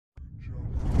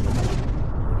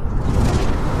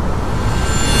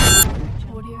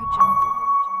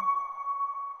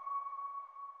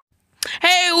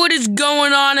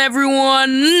going on,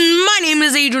 everyone? My name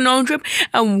is AdrianDonttrip,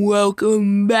 and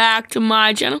welcome back to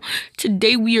my channel.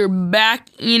 Today we are back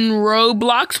in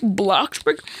Roblox,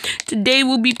 Bloxburg. Today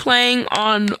we'll be playing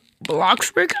on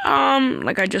Bloxburg.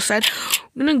 Like I just said,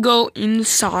 I'm gonna go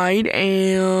inside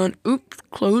and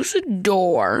close the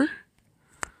door.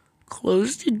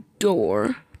 Close the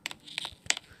door.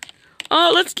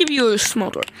 Let's give you a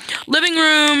small tour. Living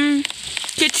room,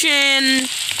 kitchen,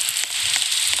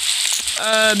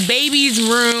 baby's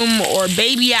room, or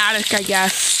baby attic, I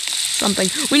guess. Something.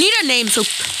 We need a name, so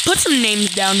put some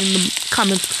names down in the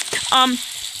comments.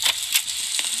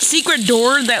 Secret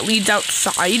door that leads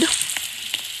outside.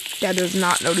 That is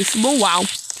not noticeable. Wow.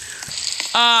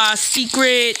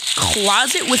 Secret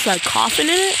closet with a coffin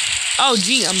in it. Oh,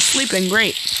 gee, I'm sleeping.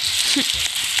 Great.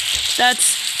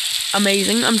 That's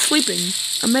amazing. I'm sleeping.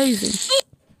 Amazing.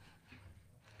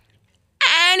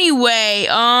 Anyway,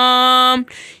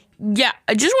 yeah,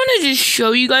 I just wanted to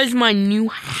show you guys my new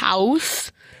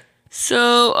house.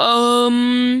 So,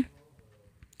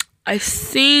 I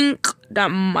think that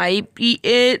might be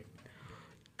it.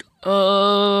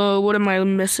 What am I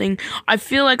missing? I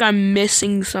feel like I'm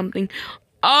missing something.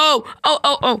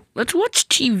 Oh, let's watch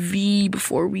TV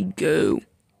before we go.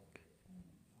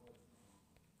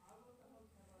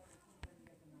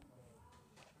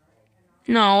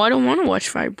 No, I don't want to watch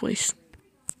Fireplace.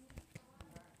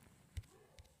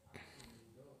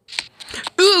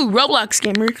 Ooh, Roblox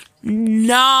gamer.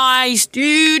 Nice,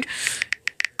 dude.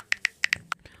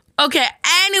 Okay,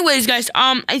 anyways, guys,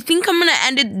 I think I'm gonna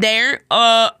end it there.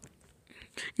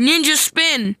 Ninja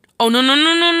spin. Oh, no.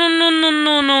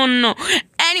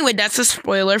 Anyway, that's a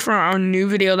spoiler for our new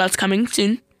video that's coming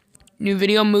soon. New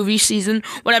video, movie, season,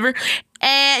 whatever.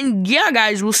 And yeah,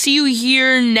 guys, we'll see you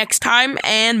here next time,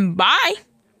 and bye.